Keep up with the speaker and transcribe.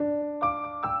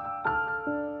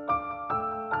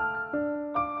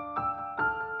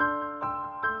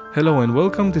Hello and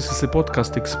welcome. This is a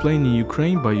podcast explaining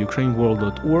Ukraine by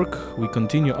ukraineworld.org. We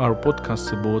continue our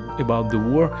podcast about the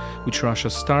war which Russia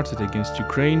started against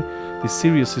Ukraine. This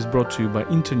series is brought to you by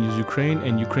Internews Ukraine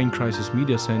and Ukraine Crisis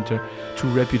Media Center, two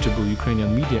reputable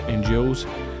Ukrainian media NGOs.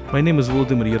 My name is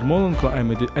Volodymyr Yermolenko.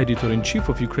 I'm editor-in-chief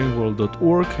of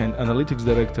ukraineworld.org and analytics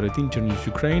director at Internews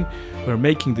Ukraine. We're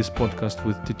making this podcast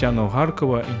with Tatiana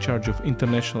Oharkova, in charge of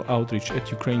international outreach at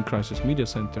Ukraine Crisis Media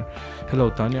Center. Hello,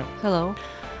 Tanya. Hello.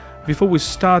 Before we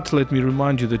start, let me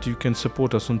remind you that you can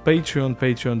support us on Patreon,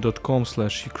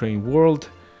 patreon.com/UkraineWorld.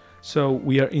 So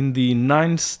we are in the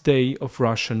 9th day of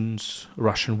Russian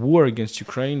war against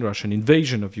Ukraine, Russian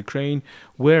invasion of Ukraine.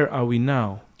 Where are we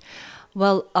now?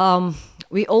 Well,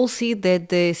 we all see that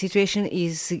the situation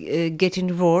is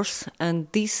getting worse, and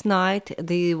this night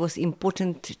there was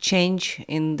important change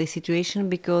in the situation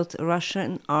because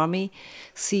Russian army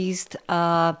seized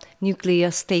a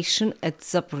nuclear station at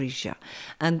Zaporizhia,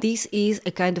 and this is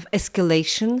a kind of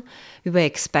escalation we were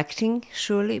expecting,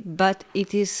 surely, but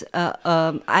it is.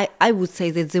 I would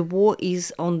say that the war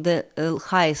is on the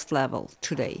highest level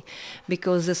today,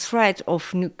 because the threat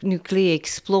of nuclear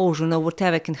explosion or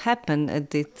whatever can happen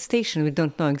at the station, we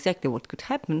don't know exactly what could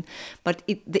happen, but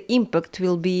the impact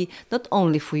will be not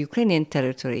only for Ukrainian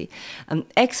territory.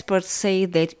 Experts say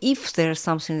that if there's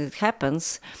something that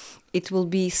happens, it will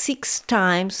be 6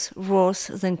 times worse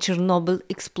than Chernobyl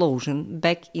explosion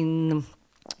back in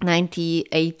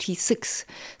 1986.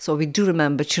 So we do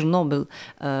remember Chernobyl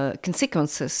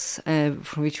consequences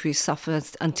from which we suffered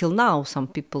until now. Some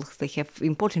people, they have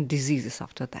important diseases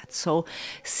after that. So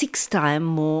 6 times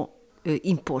more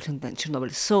important than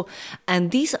Chernobyl. So,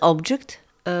 and this object,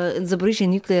 Zaporizhia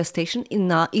nuclear station,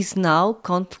 is now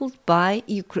controlled by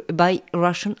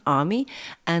Russian army,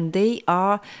 and they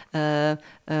are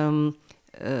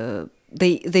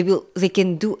they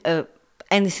can do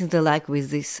anything they like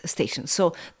with this station.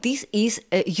 So this is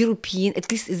a European, at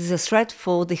least it is a threat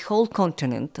for the whole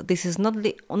continent. This is not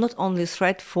only a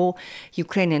threat for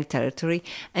Ukrainian territory.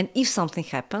 And if something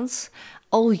happens,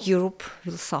 all Europe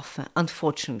will suffer,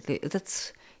 unfortunately.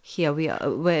 That's here we are,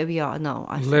 where we are now.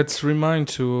 Let's remind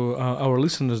to our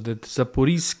listeners that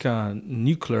Zaporizhia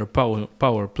nuclear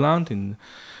power plant in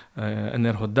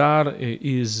Enerhodar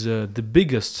is the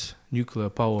biggest nuclear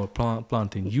power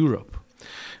plant in Europe.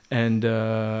 And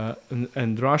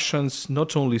Russians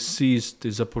not only seized the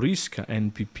Zaporizhia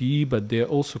NPP, but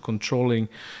they're also controlling,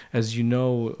 as you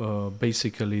know,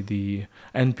 basically the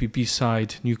NPP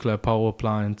site, nuclear power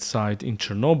plant site in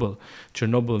Chernobyl.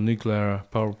 Chernobyl nuclear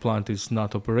power plant is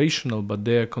not operational, but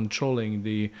they're controlling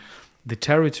the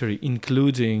territory,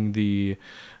 including the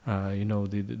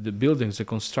buildings, the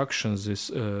constructions,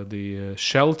 the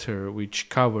shelter which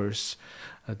covers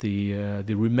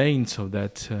the remains of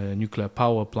that nuclear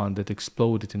power plant that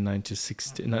exploded in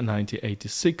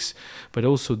 1986, but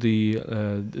also the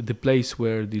place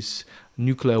where this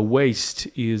nuclear waste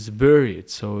is buried.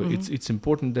 So it's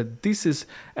important that this is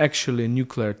actually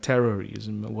nuclear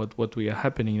terrorism. What we are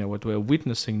happening now, what we are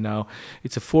witnessing now,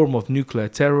 it's a form of nuclear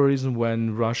terrorism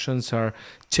when Russians are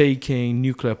taking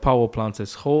nuclear power plants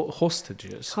as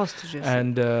hostages,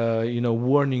 and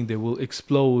warning they will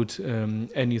explode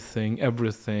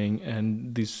everything,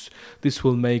 and this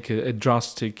will make a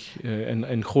drastic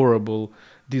and horrible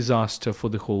disaster for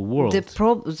the whole world.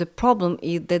 The problem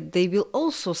is that they will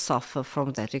also suffer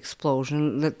from that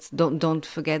explosion. Don't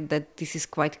forget that this is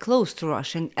quite close to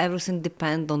Russia, and everything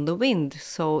depends on the wind.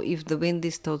 So if the wind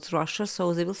is towards Russia,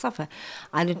 so they will suffer.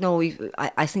 I don't know if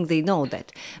I think they know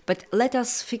that. But let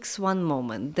us fix one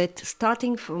moment that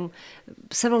starting from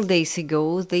several days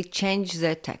ago, they changed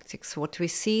their tactics. What we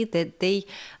see that the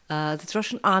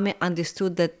Russian army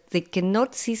understood that they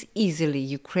cannot seize easily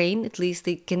Ukraine, at least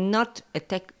they cannot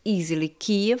attack easily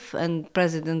Kiev and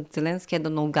President Zelensky, I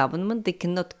don't know, government. They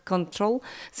cannot control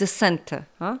the center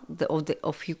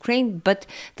of Ukraine, but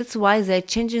that's why they're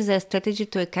changing their strategy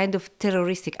to a kind of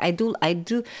terroristic.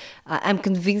 I'm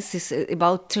convinced this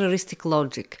about terroristic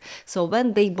logic. So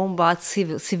when they bombard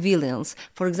civilians,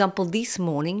 for example, this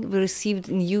morning we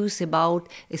received news about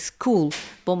a school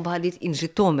bombarded in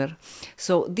Zhytomyr.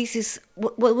 So this is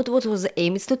what was the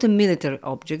aim? It's not a military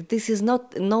object. This is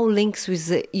no links with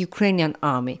the Ukrainian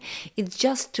army. It's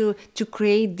just to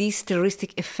create this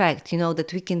terroristic effect,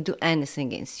 that we can do anything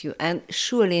against you. And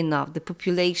surely enough, the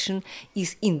population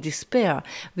is in despair.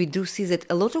 We do see that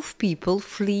a lot of people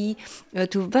flee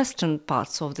to western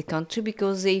parts of the country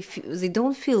because they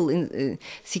don't feel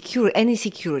any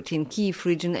security in Kiev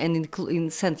region and in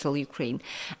central Ukraine.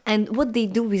 And what they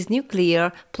do with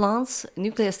nuclear plants,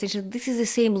 nuclear stations, this is the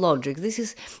same logic. This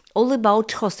is all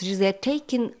about hostages. They are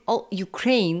taking all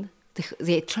Ukraine, the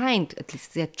they're trying to, at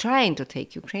least they're trying to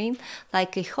take Ukraine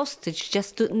like a hostage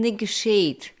just to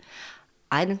negotiate.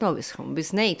 I don't know,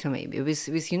 with NATO maybe, with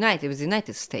the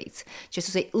United States, just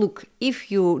to say, look, if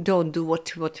you don't do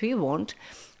what we want,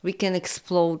 we can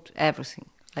explode everything.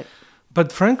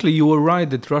 But frankly, you were right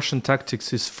that Russian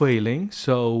tactics is failing.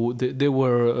 So they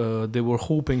were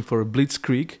hoping for a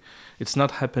blitzkrieg. It's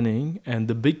not happening, and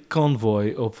the big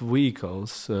convoy of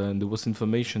vehicles, and there was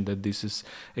information that this is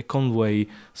a convoy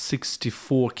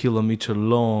 64-kilometer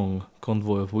long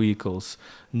convoy of vehicles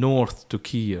north to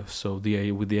Kiev. So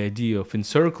with the idea of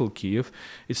encircle Kiev,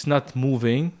 it's not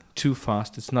moving too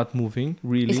fast. It's not moving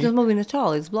really. It's not moving at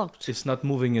all. It's blocked. It's not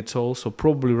moving at all. So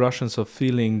probably Russians are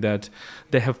feeling that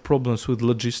they have problems with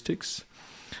logistics,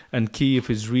 and Kiev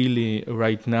is really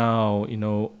right now,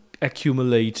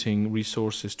 accumulating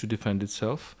resources to defend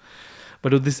itself.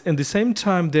 But at the same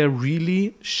time, they're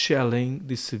really shelling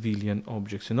the civilian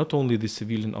objects, and not only the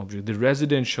civilian objects, the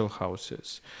residential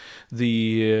houses,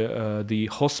 the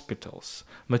hospitals,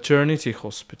 maternity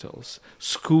hospitals,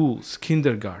 schools,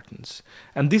 kindergartens.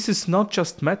 And this is not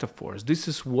just metaphors. This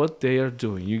is what they are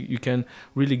doing. You can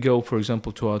really go, for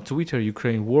example, to our Twitter,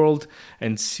 Ukraine World,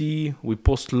 and see, we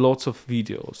post lots of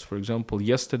videos. For example,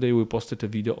 yesterday we posted a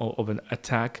video of an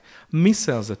attack,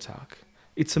 missiles attack.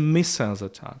 It's a missiles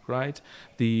attack, right?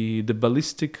 The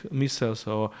ballistic missiles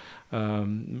or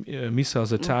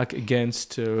missiles attack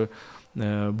against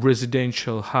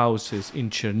residential houses in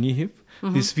Chernihiv.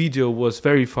 Mm-hmm. This video was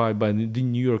verified by the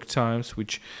New York Times,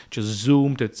 which just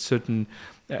zoomed at certain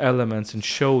elements and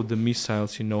showed the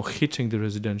missiles, hitting the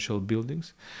residential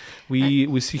buildings.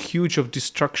 We see huge of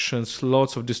destructions,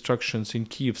 lots of destructions in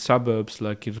Kiev suburbs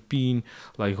like Irpin,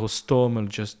 like Hostomel,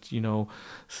 just,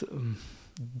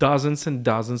 dozens and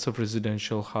dozens of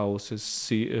residential houses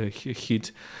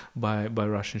hit by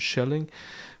Russian shelling.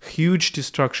 Huge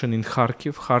destruction in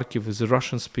Kharkiv. Kharkiv is a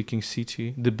Russian-speaking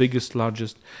city, the biggest,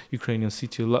 largest Ukrainian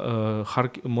city,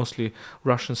 mostly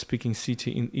Russian-speaking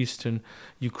city in eastern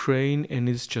Ukraine, and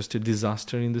it's just a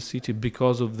disaster in the city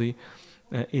because of the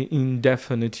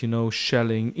indefinite,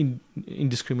 shelling,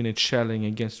 indiscriminate shelling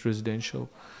against residential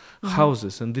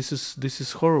houses. And this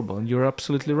is horrible. And you're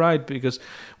absolutely right, because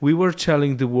we were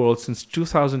telling the world since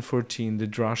 2014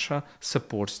 that Russia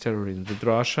supports terrorism, that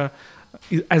Russia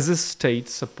as a state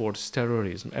supports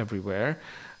terrorism everywhere.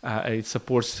 It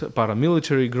supports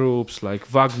paramilitary groups like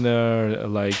Wagner,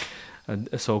 like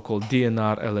so-called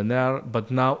DNR, LNR, but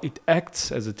now it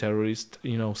acts as a terrorist,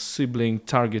 sibling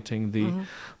targeting the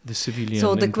civilian.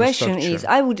 So the question is,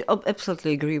 I would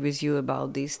absolutely agree with you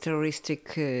about these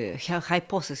terroristic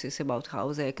hypotheses about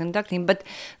how they are conducting, but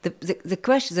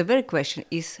the very question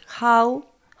is how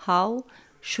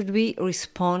should we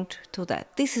respond to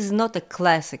that? This is not a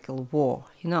classical war,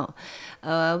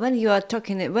 When we are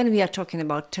talking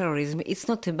about terrorism, it's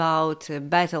not about a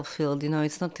battlefield,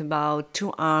 it's not about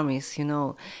two armies,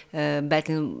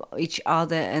 battling each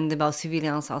other, and about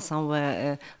civilians are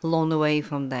somewhere along away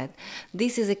from that.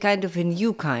 This is a kind of a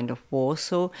new kind of war.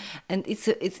 So, and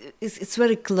it's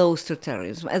very close to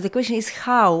terrorism. And the question is,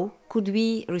 how could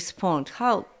we respond?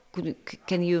 How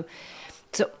can you?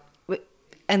 So.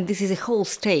 And this is a whole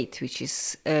state which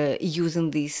is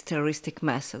using these terroristic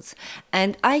methods.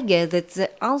 And I guess that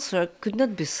the answer could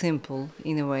not be simple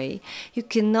in a way. You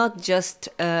cannot just...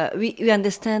 we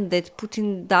understand that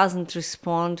Putin doesn't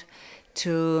respond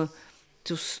to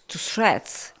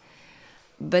threats.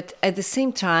 But at the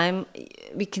same time,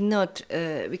 we cannot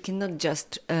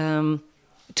just... to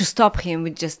stop him,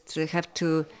 we just have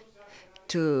to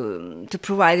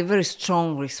provide a very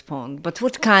strong response. But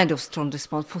what kind of strong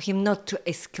response? For him not to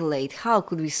escalate. How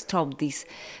could we stop this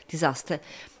disaster?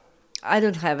 I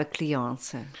don't have a clear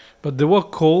answer. But there were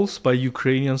calls by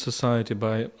Ukrainian society,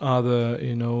 by other,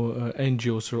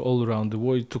 NGOs all around the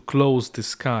world to close the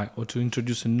sky or to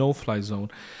introduce a no-fly zone.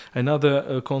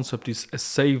 Another concept is a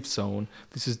safe zone.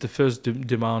 This is the first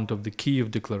demand of the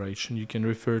Kyiv Declaration. You can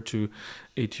refer to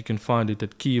it. You can find it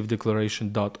at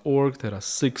kyivdeclaration.org. There are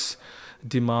 6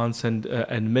 demands, and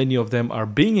many of them are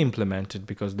being implemented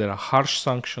because there are harsh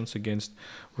sanctions against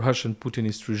Russian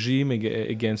Putinist regime,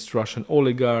 against Russian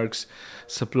oligarchs,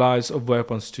 supplies of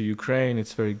weapons to Ukraine.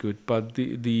 It's very good, but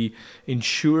the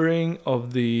ensuring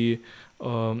of the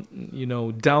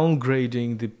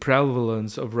downgrading the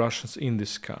prevalence of Russians in the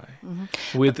sky,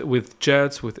 with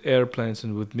jets, with airplanes,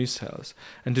 and with missiles.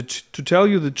 And to tell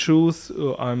you the truth,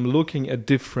 I'm looking at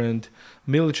different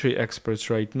military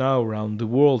experts right now around the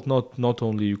world, not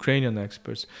only Ukrainian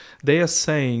experts. They are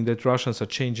saying that Russians are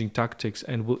changing tactics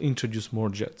and will introduce more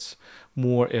jets,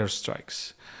 more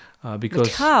airstrikes. Because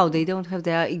but how? They don't have,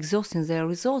 they are exhausting their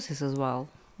resources as well.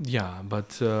 Yeah,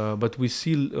 but we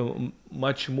see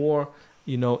much more,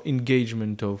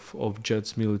 engagement of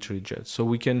jets, military jets. So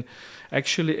we can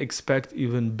actually expect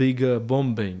even bigger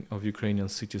bombing of Ukrainian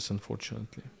cities,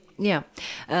 unfortunately. Yeah,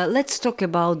 let's talk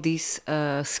about this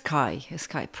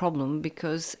sky problem,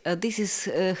 because this is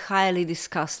highly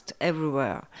discussed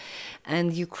everywhere,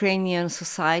 and Ukrainian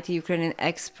society, Ukrainian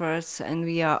experts, and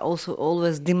we are also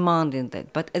always demanding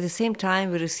that. But at the same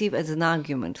time, we receive as an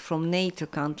argument from NATO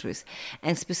countries,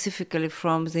 and specifically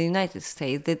from the United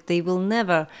States, that they will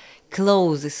never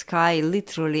close the sky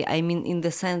literally. I mean, in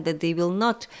the sense that they will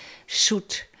not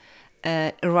shoot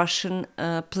Russian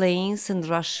planes and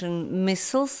Russian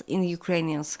missiles in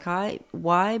Ukrainian sky.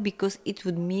 Why? Because it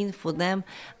would mean for them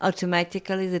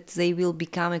automatically that they will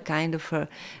become a kind of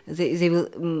they will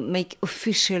make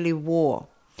officially war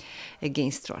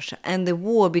against Russia. And the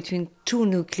war between two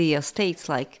nuclear states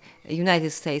like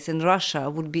United States and Russia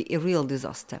would be a real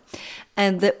disaster.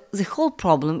 And the whole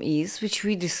problem is, which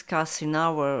we discuss in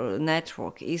our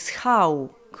network, is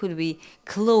how could we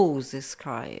close the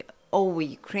sky over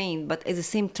Ukraine, but at the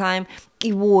same time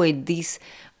avoid this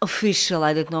official,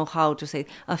 I don't know how to say,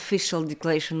 official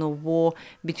declaration of war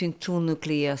between two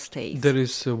nuclear states. There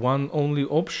is one only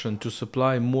option: to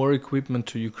supply more equipment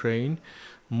to Ukraine,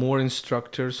 more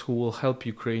instructors who will help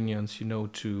Ukrainians,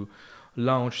 to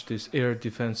launch these air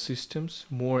defense systems,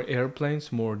 more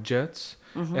airplanes, more jets,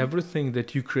 everything that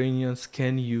Ukrainians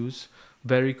can use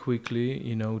very quickly,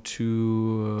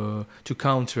 to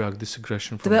counteract this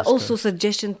aggression from There were the also sky.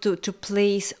 suggestions to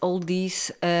place all these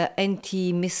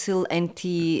anti-missile,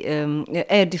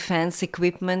 anti-air defense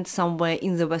equipment somewhere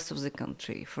in the west of the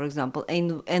country, for example,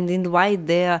 and invite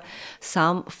there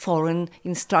some foreign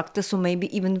instructors or maybe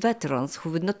even veterans who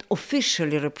would not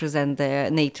officially represent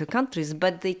their NATO countries,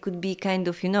 but they could be kind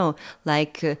of,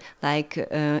 like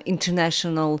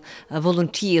international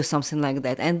volunteers, something like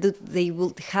that, and they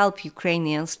will help Ukrainians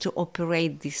to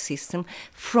operate this system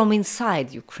from inside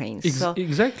Ukraine. So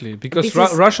Exactly, because this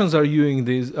is- Russians are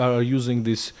using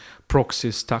these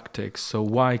proxies tactics. So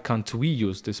why can't we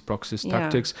use these proxies Yeah.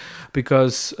 tactics?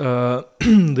 Because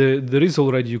there is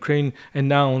already, Ukraine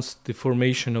announced the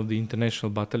formation of the international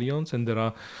battalions, and there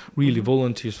are really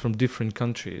volunteers from different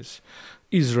countries,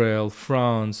 Israel,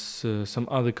 France, some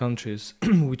other countries,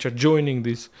 which are joining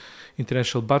these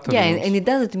international battalions. Yeah, and it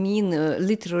doesn't mean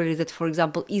literally that, for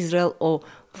example, Israel or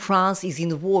France is in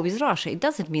war with Russia. It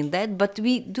doesn't mean that, but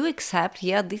we do accept,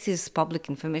 this is public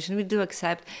information, we do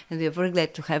accept, and we are very glad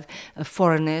to have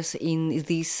foreigners in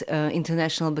this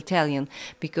international battalion,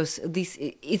 because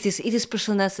it is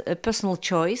personal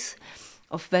choice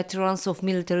of veterans, of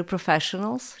military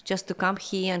professionals, just to come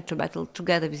here and to battle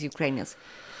together with Ukrainians.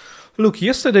 Look,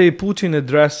 yesterday Putin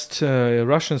addressed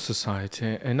Russian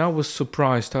society, and I was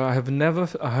surprised. I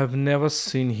have never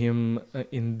seen him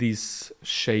in this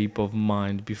shape of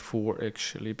mind before,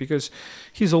 actually, because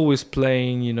he's always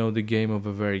playing, the game of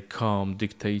a very calm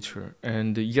dictator.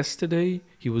 And yesterday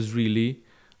he was really,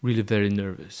 really very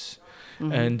nervous.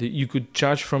 And you could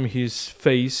judge from his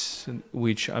face,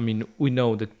 which, we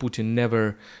know that Putin never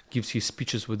gives his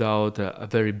speeches without a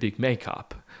very big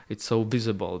makeup. It's so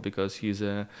visible because he's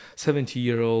a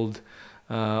 70-year-old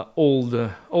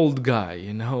old guy,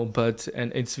 and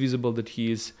it's visible that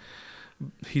he's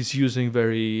using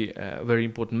very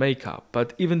important makeup. But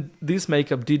even this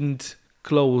makeup didn't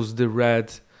close the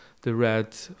red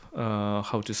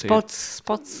how to say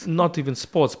Spots. not even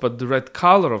spots, but the red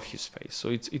color of his face. So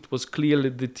it was clearly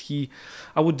that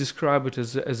I would describe it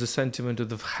as a sentiment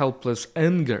of helpless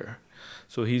anger.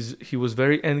 So he was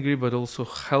very angry, but also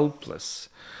helpless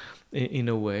in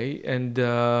a way. And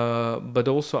but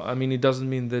also, it doesn't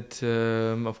mean that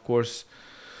of course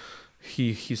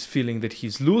he's feeling that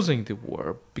he's losing the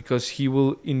war, because he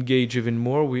will engage even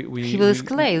more. He will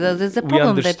escalate. That's the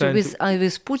problem, that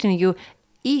with Putin,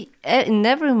 in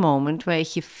every moment where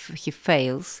he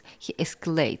fails, he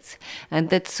escalates,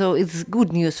 and so it's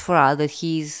good news for us that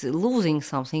he's losing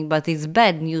something, but it's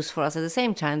bad news for us at the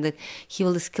same time that he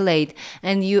will escalate.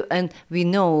 And we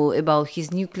know about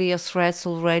his nuclear threats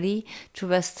already to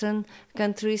Western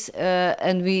countries,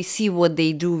 and we see what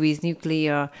they do with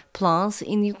nuclear plants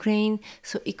in Ukraine.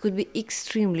 So it could be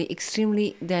extremely,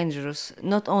 extremely dangerous.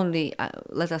 Not only,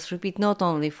 let us repeat, not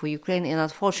only for Ukraine, and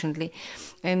unfortunately.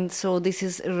 And so this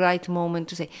is a right moment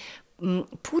to say,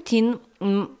 Putin.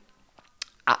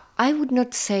 I would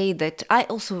not say that. I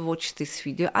also watched this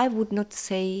video. I would not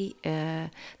say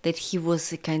that he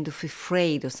was kind of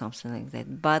afraid or something like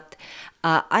that. But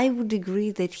I would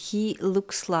agree that he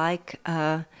looks like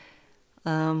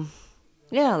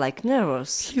Yeah, like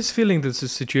nervous. He's feeling that the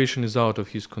situation is out of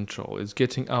his control. It's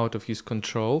getting out of his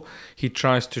control. He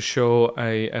tries to show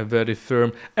a very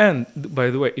firm. And by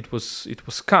the way, it was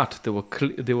cut.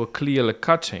 They were clearly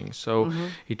cutting. So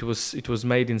it was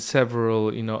made in several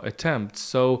attempts.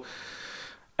 So.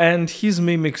 And his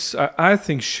mimics, I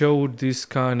think, showed this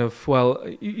kind of, well,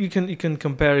 you can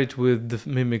compare it with the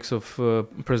mimics of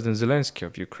President Zelensky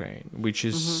of Ukraine,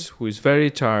 who is very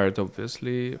tired,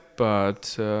 obviously,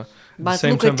 but but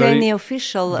look at any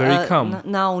official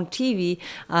now on TV.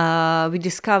 We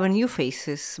discover new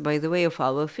faces, by the way, of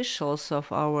our officials,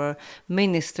 of our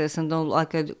ministers, and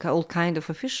all kind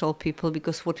of official people.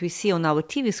 Because what we see on our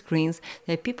TV screens,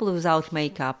 they're people without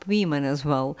makeup, women as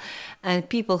well, and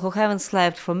people who haven't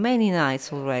slept for many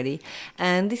nights already.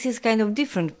 And this is kind of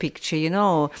different picture,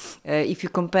 if you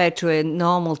compare to a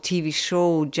normal TV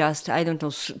show. Just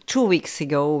 2 weeks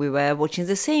ago, we were watching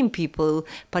the same people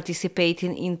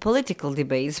participating in political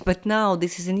debates, but now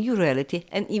this is a new reality.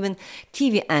 And even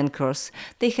TV anchors,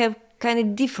 they have kind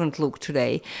of different look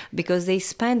today, because they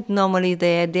spend normally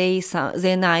their days,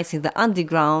 their nights in the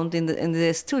underground, in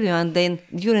the studio, and then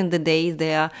during the day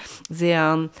they are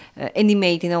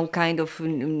animating all kind of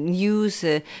news,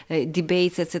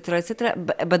 debates, etc., etc.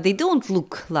 But they don't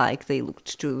look like they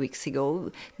looked 2 weeks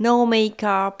ago. No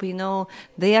makeup,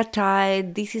 they are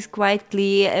tired. This is quite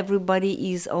clear.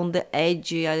 Everybody is on the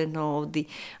edge. Of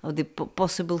the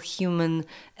possible human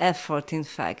effort, in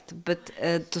fact. But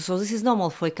so this is normal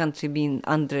for a country being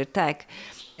under attack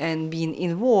and being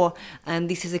in war, and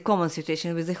this is a common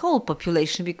situation with the whole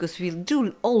population, because we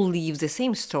do all live the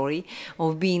same story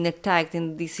of being attacked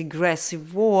in this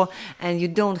aggressive war, and you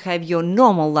don't have your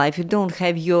normal life. You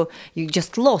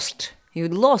just lost. You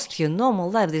lost your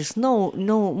normal life. There's no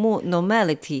more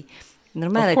normality.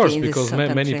 Of course, in because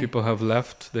this many people have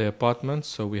left their apartments,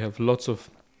 so we have lots of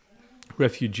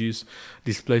refugees,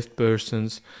 displaced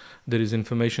persons. There is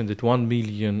information that 1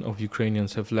 million of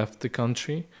Ukrainians have left the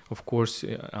country. Of course,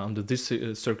 under these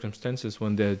circumstances,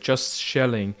 when they're just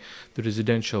shelling the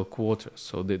residential quarters,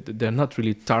 so they're not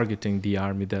really targeting the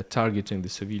army; they're targeting the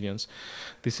civilians.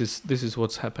 This is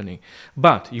what's happening.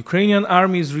 But Ukrainian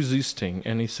army is resisting,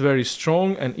 and it's very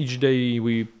strong. And each day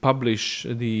we publish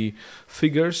the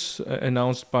figures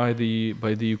announced by the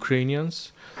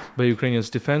Ukrainians, by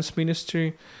Ukraine's defense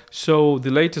ministry. So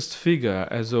the latest figure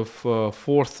as of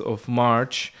 4th of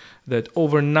March, that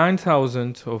over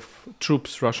 9,000 of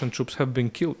Russian troops have been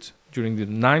killed during the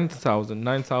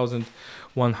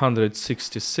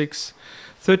 9,166.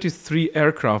 33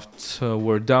 aircraft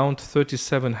were downed,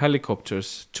 37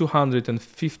 helicopters,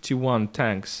 251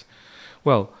 tanks.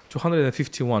 Well,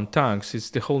 251 tanks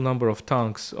is the whole number of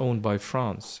tanks owned by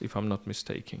France, if I'm not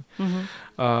mistaken.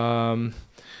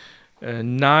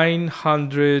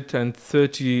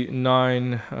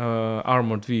 939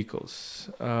 armored vehicles,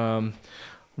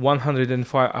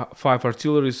 105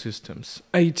 artillery systems,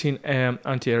 18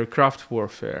 anti-aircraft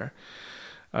warfare,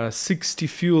 60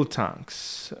 fuel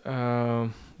tanks,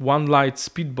 1 light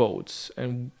speedboats,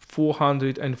 and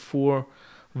 404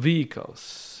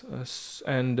 vehicles,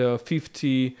 and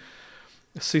 50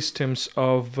 systems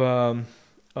of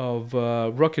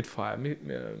rocket fire,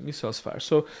 missiles fire.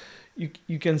 So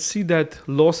you can see that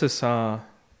losses are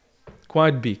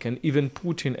quite big, and even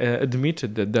Putin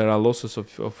admitted that there are losses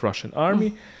of Russian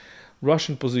army.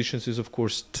 Russian positions is, of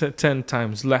course, 10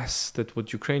 times less than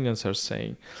what Ukrainians are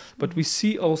saying. But we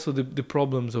see also the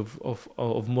problems of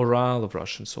morale of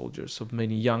Russian soldiers, of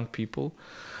many young people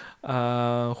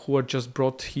who are just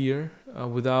brought here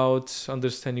without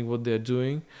understanding what they're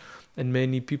doing. And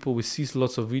many people, we see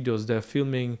lots of videos, they're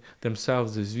filming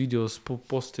themselves, these videos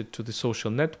posted to the social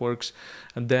networks,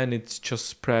 and then it's just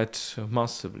spread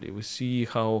massively. We see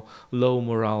how low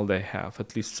morale they have,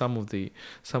 at least some of the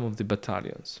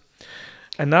battalions.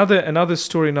 Another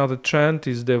story, another trend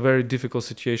is the very difficult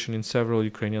situation in several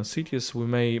Ukrainian cities. We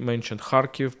may mention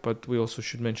Kharkiv, but we also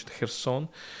should mention Kherson,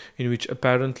 in which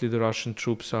apparently the Russian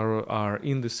troops are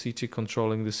in the city,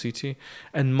 controlling the city,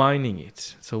 and mining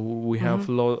it. So we have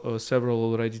several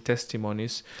already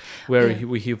testimonies where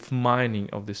we have mining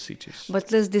of the cities.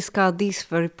 But let's discuss this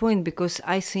very point, because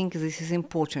I think this is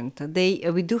important.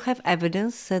 We do have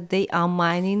evidence that they are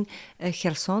mining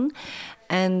Kherson.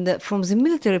 And from the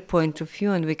military point of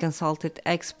view, and we consulted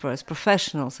experts,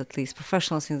 professionals in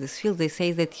this field, they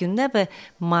say that you never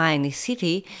mine a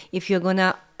city if you're going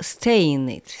to stay in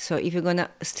it. So if you're going to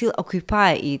still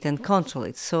occupy it and control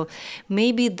it. So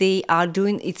maybe they are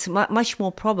doing, it's much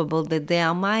more probable that they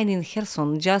are mining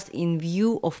Kherson just in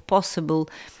view of possible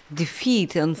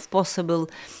defeat and possible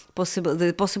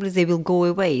possibly they will go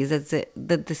away. That's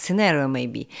the scenario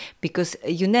maybe, because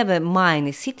you never mine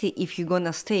a city if you're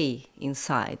gonna stay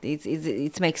inside.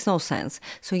 It makes no sense.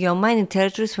 So you're mining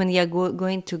territories when you're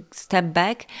going to step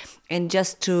back and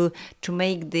just to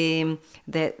make the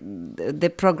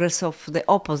progress of the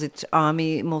opposite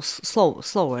army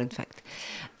slower in fact.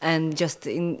 And just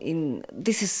in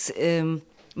this is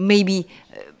maybe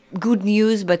good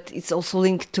news, but it's also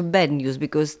linked to bad news,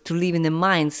 because to live in a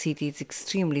mine city it's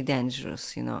extremely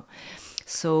dangerous,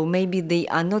 So maybe they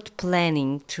are not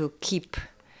planning to keep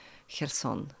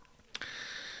Kherson.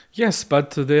 Yes,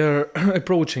 but they're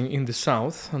approaching in the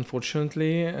south,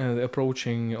 unfortunately. They're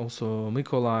approaching also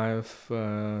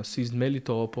Mykolaiv, seized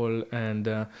Melitopol, and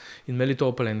in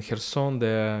Melitopol and Kherson,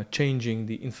 they're changing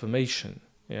the information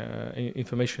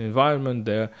environment.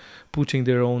 They're putting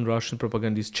their own Russian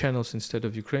propagandist channels instead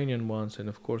of Ukrainian ones, and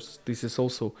of course, this is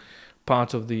also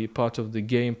part of the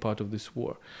game, part of this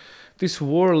war. This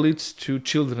war leads to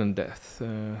children death.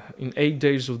 In 8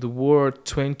 days of the war,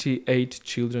 28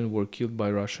 children were killed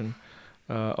by Russian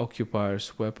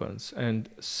occupiers' weapons, and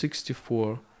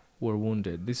 64 were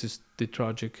wounded. This is the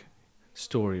tragic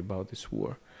story about this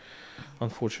war,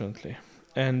 unfortunately.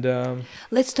 And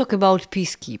let's talk about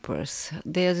peacekeepers.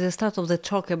 There's a start of the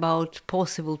talk about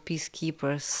possible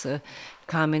peacekeepers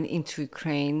coming into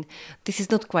Ukraine. This is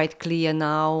not quite clear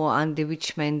now under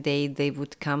which mandate they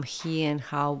would come here and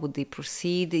how would they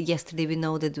proceed. Yesterday we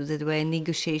know that there were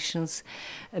negotiations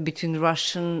between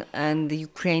Russian and the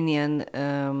Ukrainian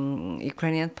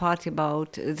party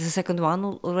about the second one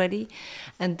already,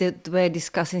 and they were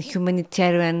discussing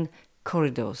humanitarian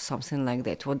corridors, something like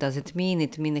that. What does it mean?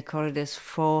 It means corridors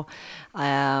for,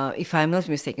 if I'm not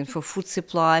mistaken, for food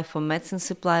supply, for medicine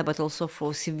supply, but also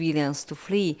for civilians to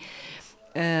flee.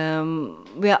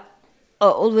 We are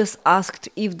always asked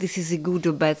if this is a good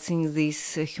or bad thing,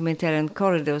 these humanitarian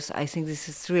corridors. I think this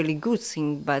is really good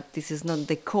thing, but this is not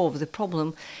the core of the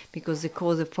problem, because the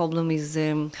core of the problem is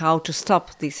how to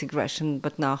stop this aggression,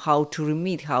 but now how to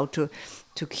remedy, how to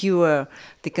cure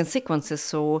the consequences.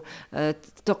 So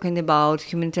talking about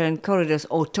humanitarian corridors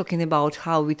or talking about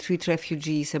how we treat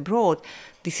refugees abroad,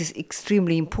 this is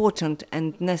extremely important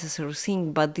and necessary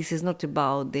thing, but this is not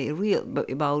about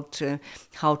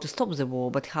how to stop the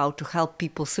war, but how to help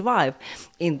people survive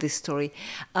in this story.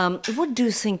 What do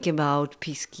you think about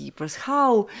peacekeepers?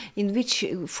 How, in which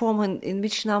form, and in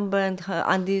which number, and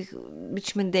under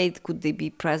which mandate could they be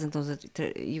present on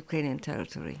the Ukrainian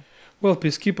territory? Well,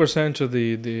 peacekeepers enter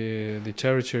the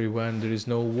territory when there is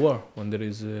no war, when there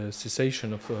is a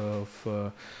cessation of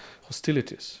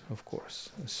hostilities, of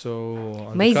course.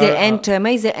 So may they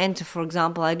enter, for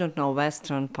example, I don't know,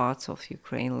 western parts of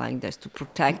Ukraine like this to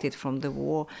protect it from the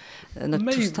war,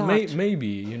 to start.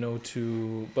 Maybe,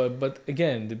 but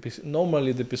again,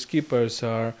 normally the peacekeepers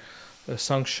are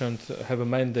sanctioned, have a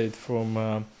mandate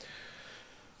from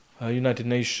United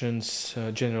Nations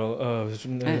General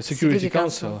Security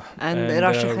Council, and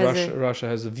Russia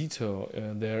has a veto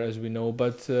there, as we know.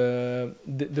 But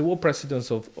there were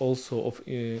precedents of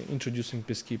introducing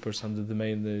peacekeepers under the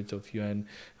mandate of UN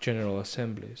General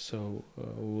Assembly. So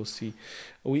we will see.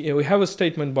 We have a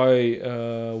statement by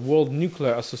World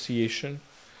Nuclear Association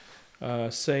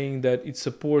saying that it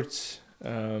supports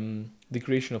the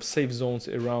creation of safe zones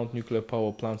around nuclear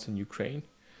power plants in Ukraine.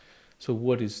 So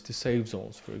what is the safe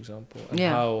zones, for example, and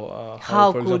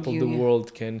how for example, the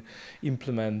world can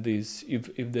implement this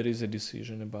if there is a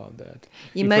decision about that?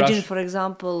 Imagine, for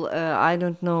example, I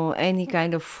don't know, any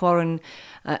kind of foreign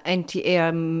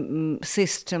anti-air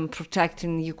system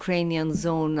protecting Ukrainian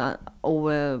zone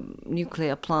over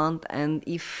nuclear plant, and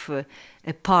if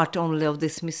a part only of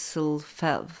this missile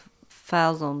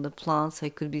falls on the plant, so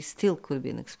it could be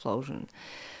an explosion.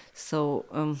 So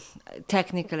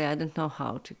technically, I don't know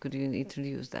how could you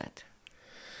introduce that.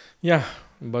 Yeah,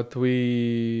 but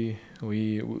we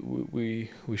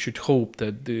should hope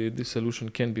that the solution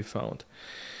can be found.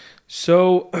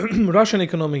 So Russian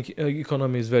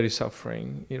economy is very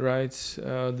suffering, right?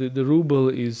 The ruble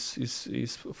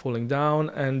is falling down,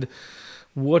 and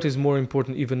what is more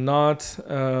important, even not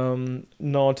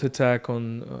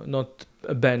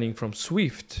banning from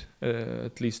SWIFT.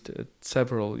 At least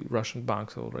several Russian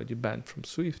banks are already banned from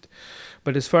SWIFT.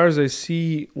 But as far as I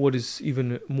see, what is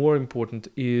even more important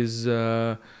is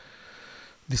the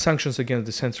sanctions against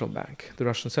the central bank, the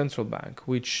Russian central bank,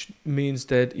 which means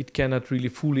that it cannot really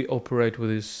fully operate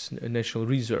with its national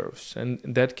reserves. And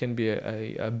that can be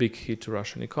a big hit to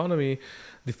Russian economy.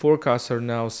 The forecasts are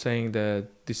now saying that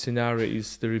the scenario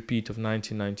is the repeat of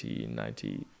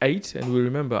 1998.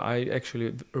 And I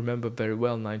actually remember very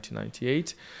well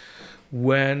 1998,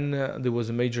 when there was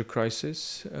a major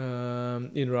crisis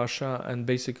in Russia, and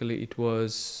basically it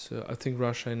was, I think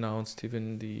Russia announced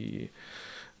even the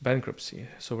bankruptcy,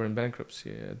 sovereign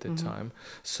bankruptcy at that time.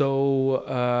 So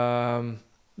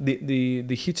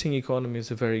the heating economy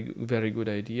is a very good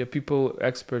idea.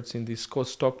 Experts in the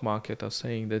stock market are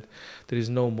saying that there is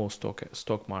no more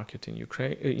stock market in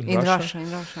Ukraine, in Russia.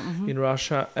 In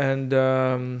Russia, and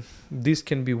this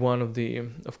can be one of the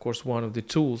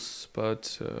tools,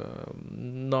 but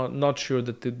not sure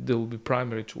that there will be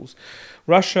primary tools.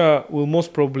 Russia will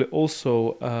most probably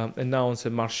also announce a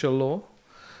martial law.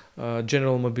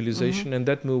 General mobilization, and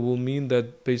that will mean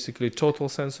that basically total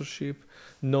censorship,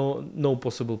 no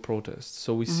possible protests.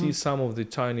 So we see some of the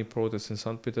tiny protests in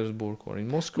St. Petersburg or in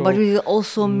Moscow. But it will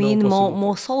also mean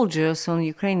more soldiers on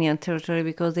Ukrainian territory,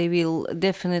 because they will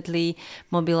definitely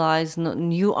mobilize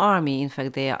new army. In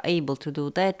fact, they are able to do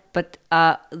that. But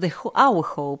our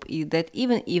hope is that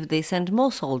even if they send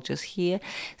more soldiers here,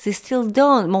 they still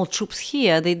don't, more troops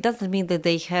here, it doesn't mean that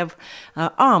they have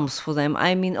arms for them.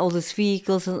 I mean, all these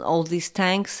vehicles and all these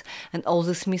tanks and all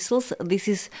these missiles,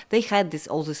 they had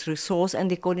all this resource,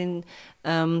 and according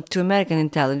to American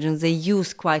intelligence, they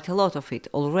use quite a lot of it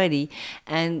already.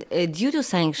 And due to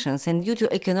sanctions and due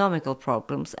to economical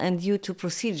problems and due to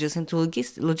procedures and to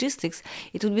logistics,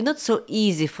 it would be not so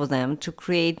easy for them to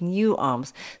create new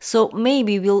arms. So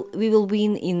maybe we will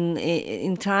win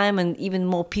in time, and even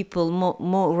more people,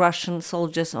 more Russian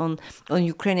soldiers on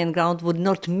Ukrainian ground would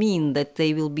not mean that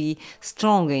they will be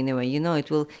stronger in a way. It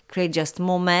will create just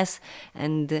more mass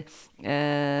and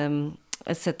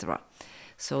etc.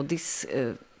 So this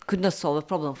could not solve a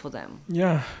problem for them.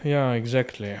 Yeah,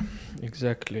 exactly.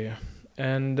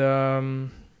 And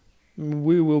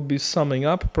we will be summing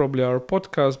up probably our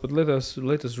podcast, but let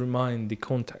us remind the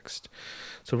context.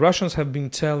 So Russians have been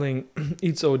telling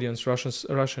its audience,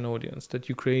 Russian audience, that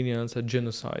Ukrainians are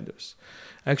genociders.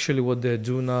 Actually, what they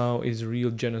do now is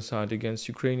real genocide against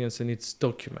Ukrainians, and it's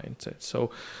documented. So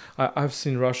I've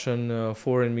seen Russian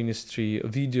foreign ministry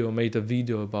made a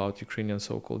video about Ukrainian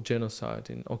so-called genocide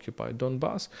in occupied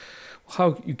Donbass.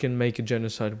 How you can make a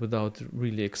genocide without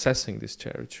really accessing this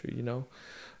territory,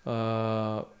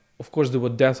 Of course, there were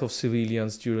deaths of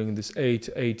civilians during this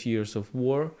eight years of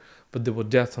war, but there were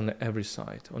deaths on every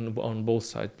side, on both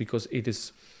sides, because it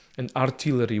is an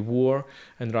artillery war,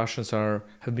 and Russians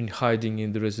have been hiding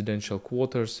in the residential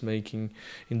quarters, making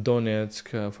in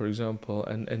Donetsk, for example,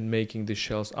 and making the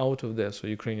shells out of there. So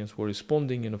Ukrainians were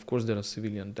responding, and of course there are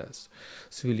civilian deaths,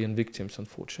 civilian victims,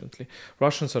 unfortunately.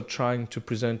 Russians are trying to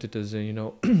present it as a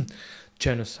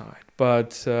genocide,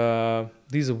 but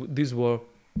these were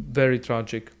very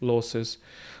tragic losses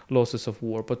of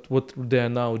war. But what they are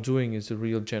now doing is a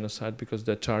real genocide, because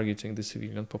they're targeting the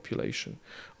civilian population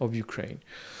of Ukraine.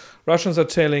 Russians are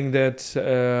telling that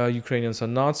Ukrainians are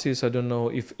Nazis. I don't know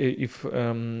if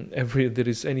there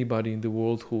is anybody in the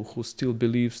world who still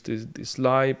believes this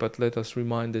lie, but let us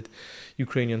remind that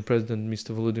Ukrainian President Mr.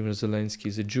 Volodymyr Zelensky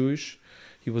is a Jewish.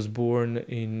 He was born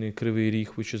in Kryvyi Rih,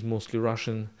 which is mostly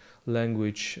Russian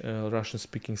language,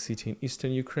 Russian-speaking city in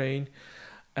eastern Ukraine.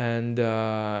 And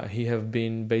he have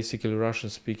been basically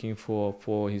Russian-speaking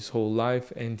for his whole life,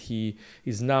 and he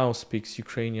now speaks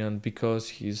Ukrainian because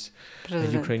he's a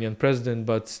Ukrainian president.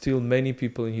 But still, many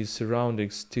people in his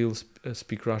surroundings still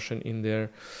speak Russian in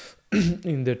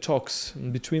their talks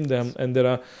between them, and there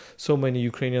are so many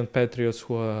Ukrainian patriots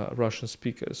who are Russian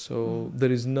speakers. So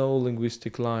there is no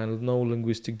linguistic line, no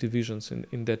linguistic divisions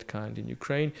in that kind in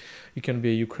Ukraine. You can be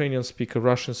a Ukrainian speaker,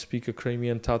 Russian speaker,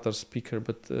 Crimean Tatar speaker,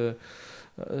 but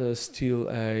still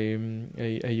a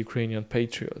Ukrainian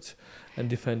patriot, and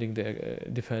defending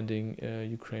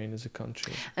Ukraine as a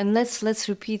country. And let's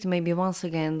repeat maybe once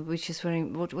again, which is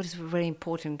what is very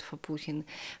important for Putin.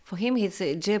 For him, it's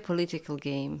a geopolitical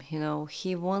game.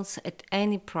 He wants at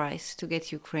any price to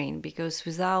get Ukraine, because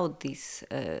without this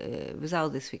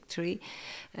victory,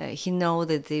 he knows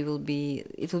that it will be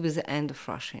the end of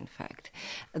Russia. In fact,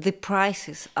 the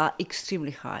prices are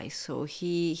extremely high. So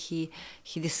he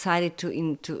decided to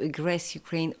aggress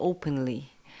Ukraine openly.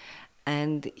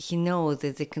 And he knows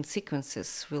that the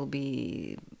consequences will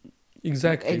be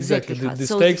exactly. The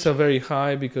stakes are very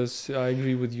high, because I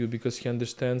agree with you, because he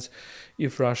understands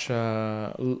if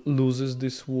Russia loses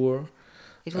this war,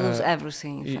 it will lose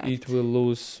everything. It will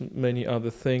lose many other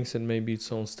things, and maybe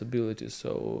its own stability.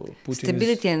 So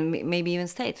stability and maybe even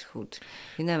statehood.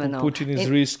 You never know. Putin is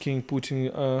risking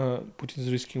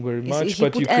very much,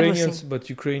 but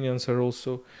Ukrainians are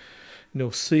also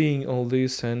seeing all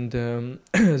this, and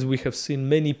as we have seen,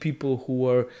 many people who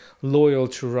are loyal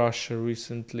to Russia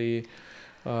recently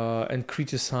and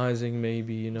criticizing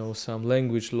maybe some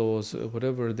language laws,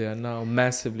 whatever, they are now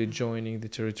massively joining the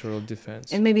territorial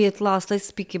defense. And maybe at last, let's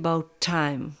speak about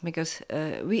time, because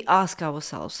we ask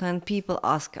ourselves, and people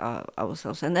ask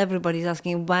ourselves, and everybody's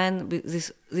asking when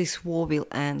this war will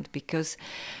end, because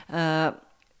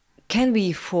can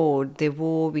we afford the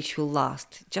war which will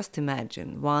last? Just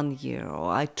imagine 1 year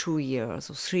or 2 years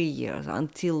or 3 years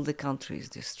until the country is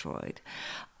destroyed.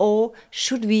 Or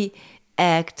should we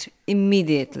act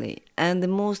immediately and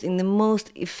in the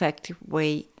most effective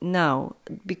way now?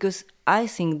 Because I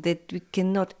think that we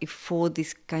cannot afford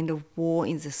this kind of war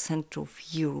in the center of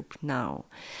Europe now.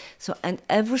 So, and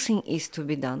everything is to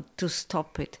be done to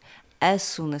stop it as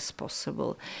soon as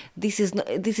possible. This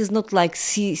is not like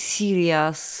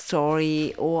Syria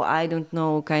story, or I don't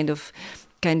know, kind of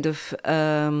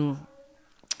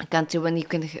country when you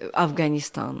can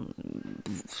Afghanistan.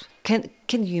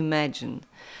 Can you imagine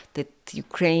that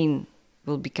Ukraine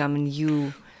will become a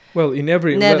new in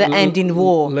every never-ending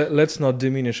war? Let's not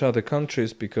diminish other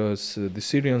countries, because the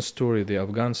Syrian story, the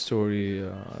Afghan story.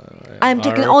 I'm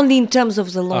talking only in terms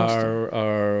of the long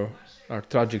story. Are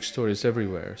tragic stories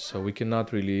everywhere, so we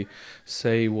cannot really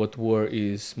say what war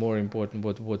is more important,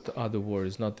 what other war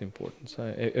is not important. So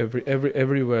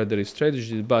everywhere there is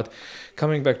tragedy. But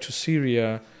coming back to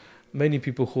Syria, many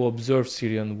people who observe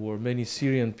Syrian war, many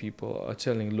Syrian people are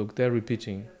telling, look, they're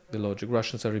repeating the logic.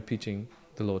 Russians are repeating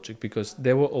the logic, because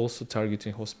they were also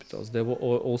targeting hospitals, they were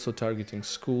also targeting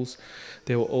schools,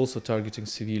 they were also targeting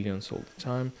civilians all the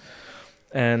time.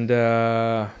 And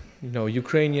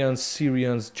Ukrainians,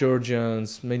 Syrians,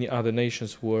 Georgians, many other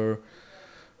nations were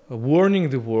warning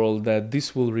the world that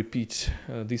this will repeat,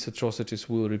 these atrocities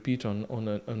will repeat on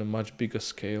a much bigger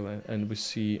scale, and we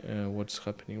see what's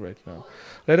happening right now.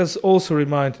 Let us also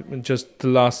remind just the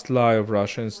last lie of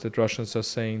Russians, that Russians are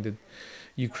saying that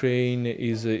Ukraine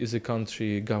is a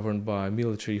country governed by a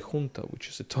military junta, which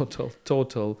is a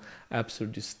total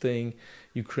absurdist thing.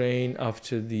 Ukraine,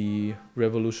 after the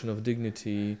Revolution of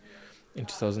Dignity in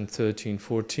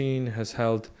 2013-14, has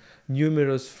held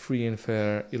numerous free and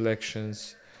fair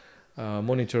elections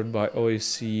monitored by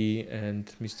OSCE,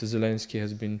 and Mr. Zelensky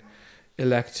has been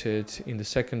elected in the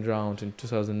second round in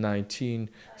 2019,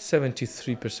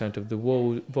 73% of the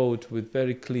vote, with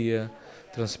very clear,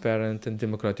 transparent and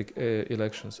democratic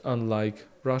elections, unlike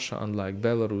Russia, unlike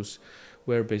Belarus,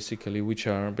 which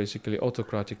are basically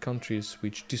autocratic countries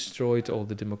which destroyed all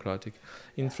the democratic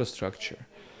infrastructure.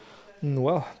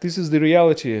 Well, this is the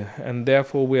reality, and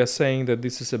therefore we are saying that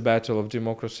this is a battle of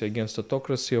democracy against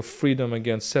autocracy, of freedom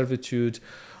against servitude,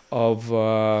 of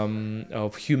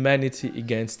humanity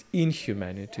against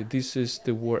inhumanity. This is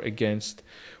the war against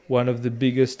one of the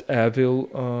biggest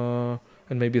evil,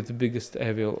 and maybe the biggest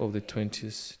evil of the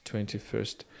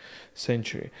 21st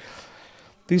century.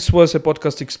 This was a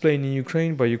podcast explaining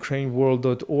Ukraine by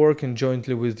ukraineworld.org and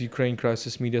jointly with Ukraine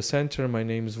Crisis Media Center. My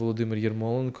name is Volodymyr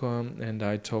Yermolenko, and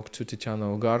I talked to Tetiana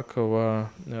Ogarkova.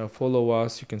 Follow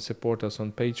us. You can support us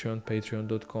on Patreon,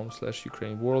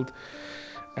 patreon.com/ukraineworld.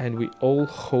 And we all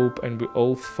hope and we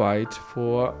all fight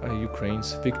for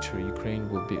Ukraine's victory. Ukraine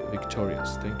will be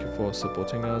victorious. Thank you for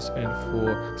supporting us and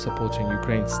for supporting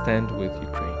Ukraine. Stand with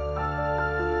Ukraine.